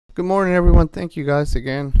Good morning, everyone. Thank you guys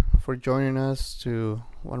again for joining us to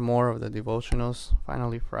one more of the devotionals.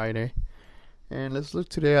 Finally, Friday. And let's look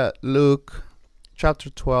today at Luke chapter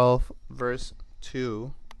 12, verse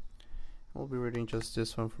 2. We'll be reading just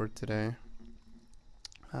this one for today.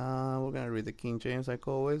 We're going to read the King James like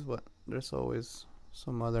always, but there's always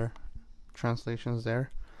some other translations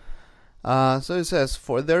there. So it says,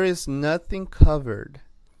 "For there is nothing covered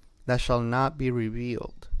that shall not be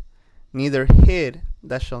revealed, neither hid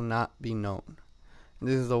that shall not be known." And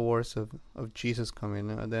this is the words of Jesus coming.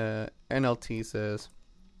 The NLT says,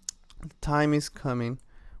 "The time is coming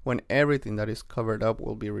when everything that is covered up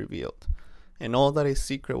will be revealed, and all that is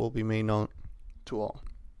secret will be made known to all."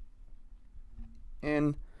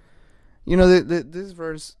 And, this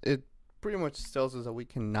verse, it pretty much tells us that we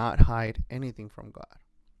cannot hide anything from God.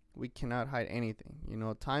 We cannot hide anything.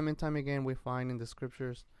 Time and time again we find in the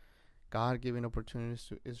scriptures God giving opportunities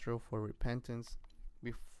to Israel for repentance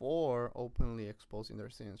before openly exposing their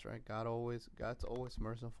sins, right? God's always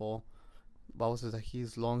merciful. The Bible says that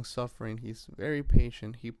He's long suffering. He's very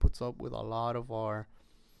patient. He puts up with a lot of our,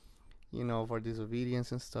 of our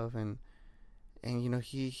disobedience and stuff. And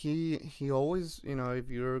he always, if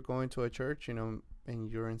you're going to a church, and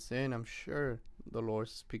you're in sin, I'm sure the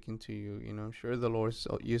Lord's speaking to you. I'm sure the Lord's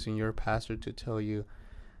using your pastor to tell you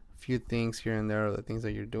few things here and there, the things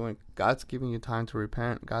that you're doing. God's giving you time to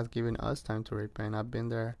repent. God's giving us time to repent. I've been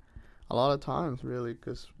there a lot of times, really,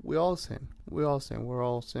 because we all sin. We're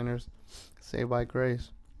all sinners, saved by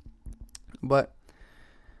grace. But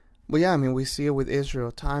yeah, we see it with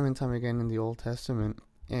Israel time and time again in the Old Testament,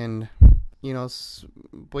 and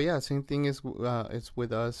but yeah, same thing is it's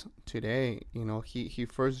with us today. He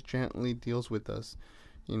first gently deals with us,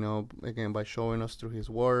 again by showing us through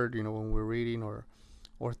His Word, when we're reading or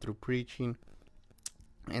through preaching.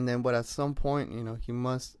 And then, but at some point,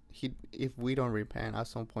 if we don't repent, at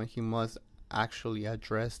some point He must actually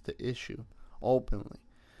address the issue openly.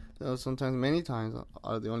 So sometimes, many times,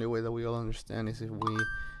 the only way that we'll understand is if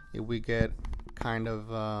we get kind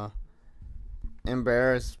of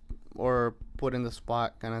embarrassed or put in the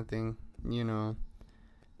spot, kind of thing, and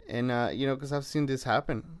because I've seen this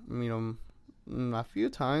happen, a few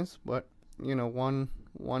times, but one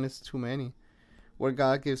is too many, where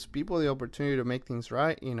God gives people the opportunity to make things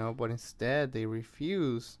right, but instead they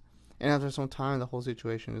refuse. And after some time, the whole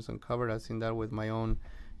situation is uncovered. I've seen that with my own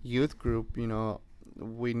youth group.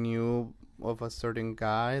 We knew of a certain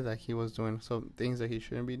guy that he was doing some things that he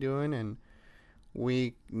shouldn't be doing, and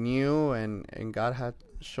we knew, and God had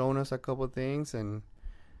shown us a couple of things, and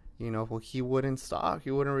he wouldn't stop,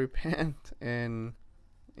 he wouldn't repent, and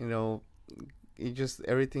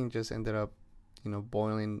everything just ended up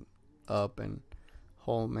boiling up, and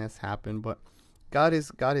whole mess happened. But God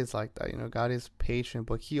is like that. God is patient,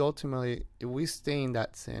 but He ultimately, if we stay in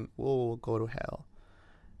that sin, we'll go to hell,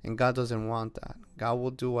 and God doesn't want that. God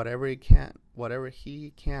will do whatever He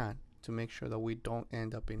can to make sure that we don't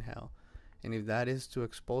end up in hell. And if that is to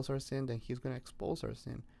expose our sin, then He's going to expose our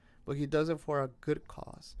sin. But He does it for a good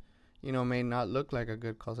cause. May not look like a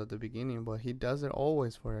good cause at the beginning, but He does it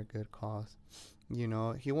always for a good cause.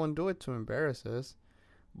 He won't do it to embarrass us,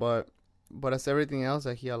 but as everything else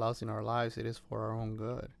that He allows in our lives, it is for our own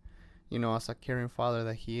good. As a caring Father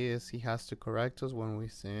that He is, He has to correct us when we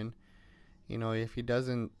sin. If He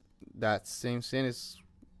doesn't, that same sin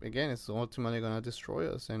it's ultimately going to destroy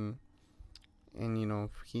us. And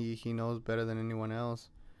He knows better than anyone else.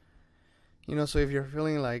 So if you're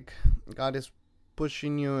feeling like God is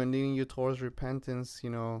pushing you and leading you towards repentance,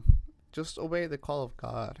 just obey the call of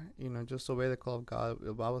God. Just obey the call of God.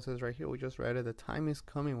 The Bible says right here, we just read it, the time is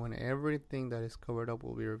coming when everything that is covered up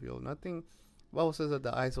will be revealed. Nothing. The Bible says that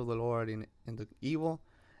the eyes of the Lord in the evil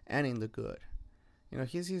and in the good.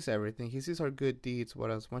 He sees everything. He sees our good deeds,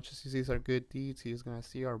 but as much as He sees our good deeds, He's going to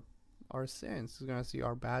see our sins. He's going to see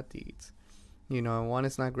our bad deeds. One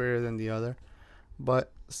is not greater than the other,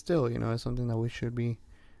 but still, it's something that we should be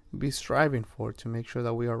striving for, to make sure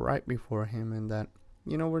that we are right before Him, and that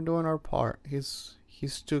we're doing our part. He's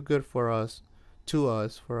too good for us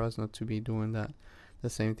not to be doing the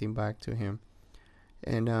same thing back to Him.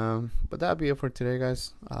 And but that'll be it for today,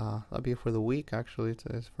 guys. That'll be it for the week. Actually,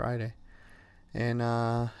 today's Friday. And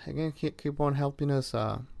again, keep on helping us,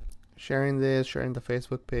 sharing the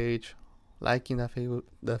Facebook page, liking the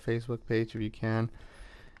Facebook page if you can.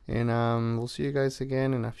 And we'll see you guys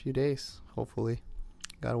again in a few days, hopefully,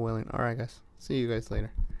 God willing. All right, guys. See you guys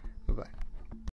later. Bye-bye.